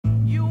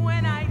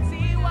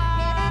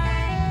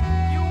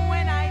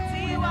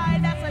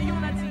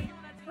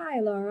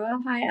Laura.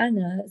 Hi,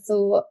 Anna.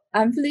 So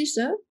I'm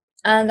Felisha,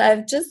 and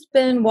I've just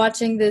been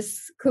watching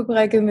this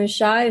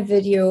Combahee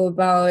video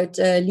about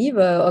Liebe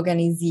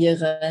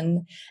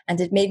organisieren,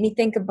 and it made me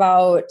think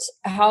about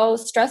how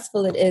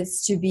stressful it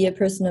is to be a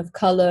person of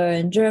color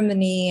in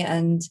Germany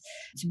and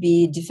to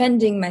be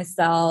defending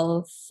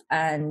myself,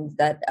 and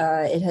that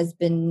it has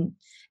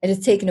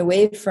taken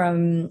away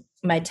from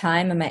my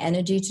time and my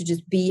energy to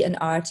just be an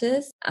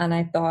artist. And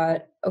I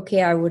thought,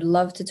 okay, I would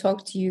love to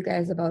talk to you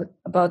guys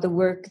about the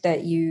work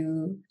that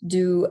you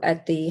do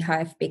at the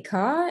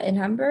HFBK in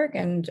Hamburg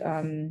and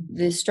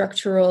the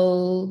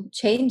structural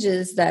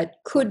changes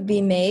that could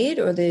be made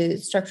or the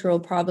structural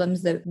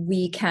problems that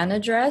we can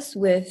address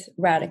with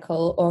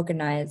radical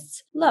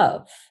organized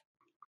love.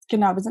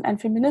 Genau, wir sind ein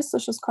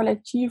feministisches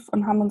Kollektiv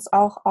und haben uns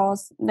auch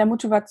aus der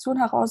Motivation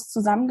heraus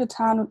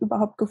zusammengetan und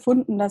überhaupt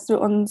gefunden, dass wir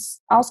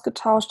uns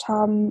ausgetauscht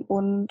haben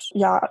und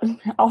ja,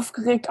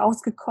 aufgeregt,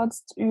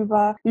 ausgekotzt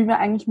über, wie wir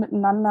eigentlich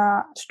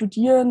miteinander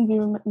studieren, wie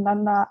wir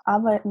miteinander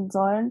arbeiten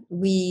sollen.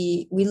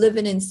 We live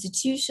in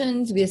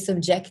institutions, we are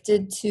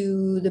subjected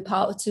to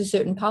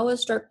certain power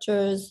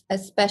structures,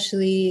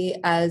 especially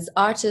as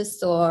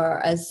artists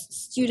or as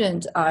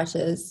student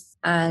artists.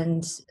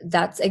 And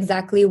that's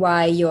exactly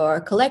why your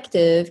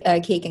collective,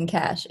 Cake and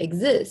Cash,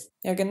 exists.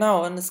 Ja,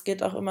 genau. Und es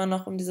geht auch immer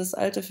noch um dieses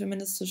alte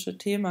feministische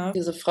Thema.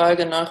 Diese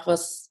Frage nach,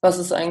 was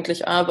ist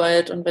eigentlich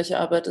Arbeit und welche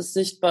Arbeit ist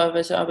sichtbar,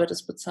 welche Arbeit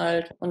ist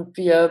bezahlt. Und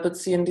wir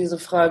beziehen diese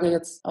Frage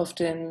jetzt auf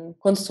den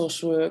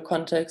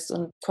Kunsthochschulkontext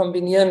und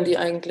kombinieren die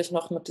eigentlich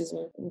noch mit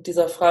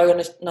dieser Frage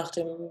nicht nach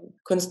dem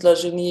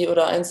Künstlergenie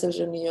oder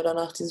Einzelgenie oder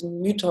nach diesem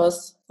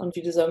Mythos. Und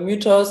wie dieser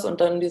Mythos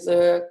und dann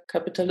diese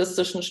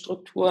kapitalistischen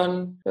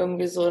Strukturen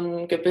irgendwie so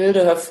ein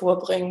Gebilde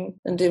hervorbringen,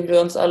 in dem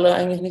wir uns alle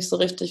eigentlich nicht so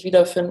richtig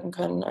wiederfinden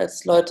können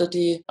als Leute,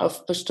 die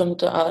auf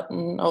bestimmte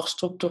Arten auch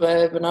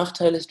strukturell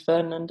benachteiligt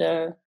werden in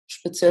der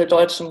speziell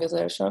deutschen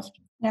Gesellschaft.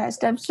 Ja, ich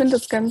finde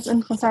es ganz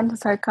interessant,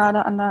 dass halt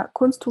gerade an der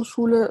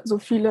Kunsthochschule so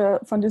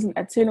viele von diesen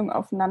Erzählungen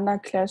aufeinander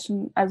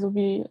clashen. Also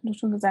wie du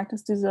schon gesagt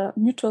hast, dieser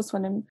Mythos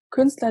von dem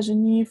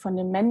Künstlergenie, von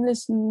dem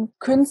männlichen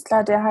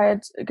Künstler, der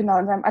halt genau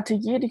in seinem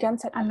Atelier die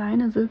ganze Zeit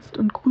alleine sitzt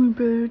und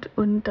grübelt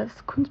und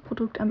das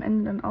Kunstprodukt am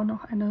Ende dann auch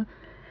noch eine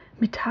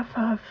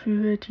Metapher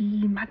für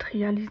die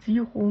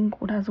Materialisierung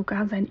oder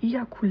sogar sein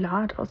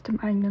Ejakulat aus dem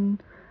eigenen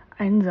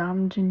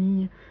einsamen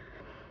Genie.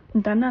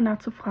 Und dann danach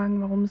zu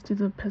fragen, warum ist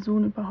diese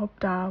Person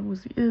überhaupt da, wo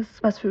sie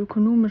ist, was für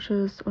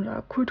ökonomisches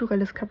oder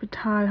kulturelles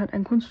Kapital hat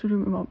ein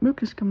Kunststudium überhaupt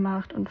möglich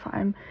gemacht und vor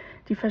allem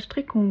die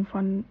Verstrickung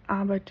von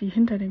Arbeit, die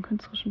hinter den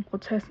künstlerischen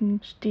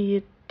Prozessen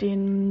steht,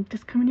 den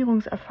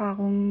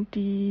Diskriminierungserfahrungen,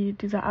 die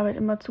dieser Arbeit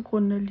immer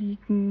zugrunde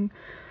liegen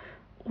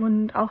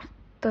und auch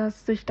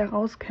das sich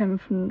daraus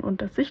kämpfen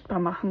und das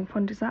Sichtbarmachen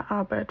von dieser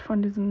Arbeit,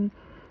 von diesen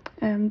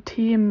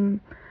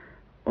Themen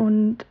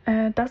und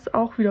das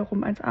auch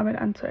wiederum als Arbeit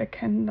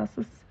anzuerkennen. Das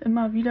ist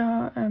immer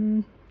wieder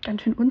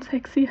ganz schön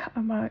unsexy,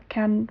 aber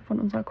Kern von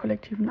unserer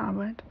kollektiven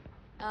Arbeit.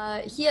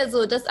 Hier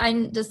so, das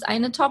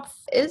eine Topf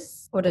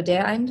ist, oder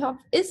der eine Topf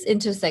ist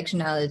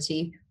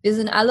Intersectionality. Wir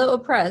sind alle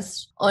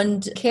oppressed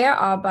und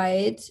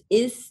Care-Arbeit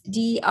ist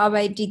die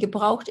Arbeit, die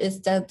gebraucht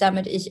ist,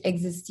 damit ich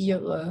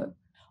existiere.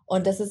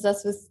 Und das ist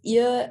das, was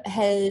ihr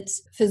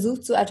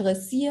versucht zu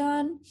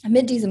adressieren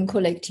mit diesem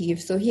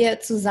Kollektiv. So hier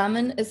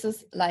zusammen ist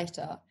es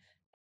leichter.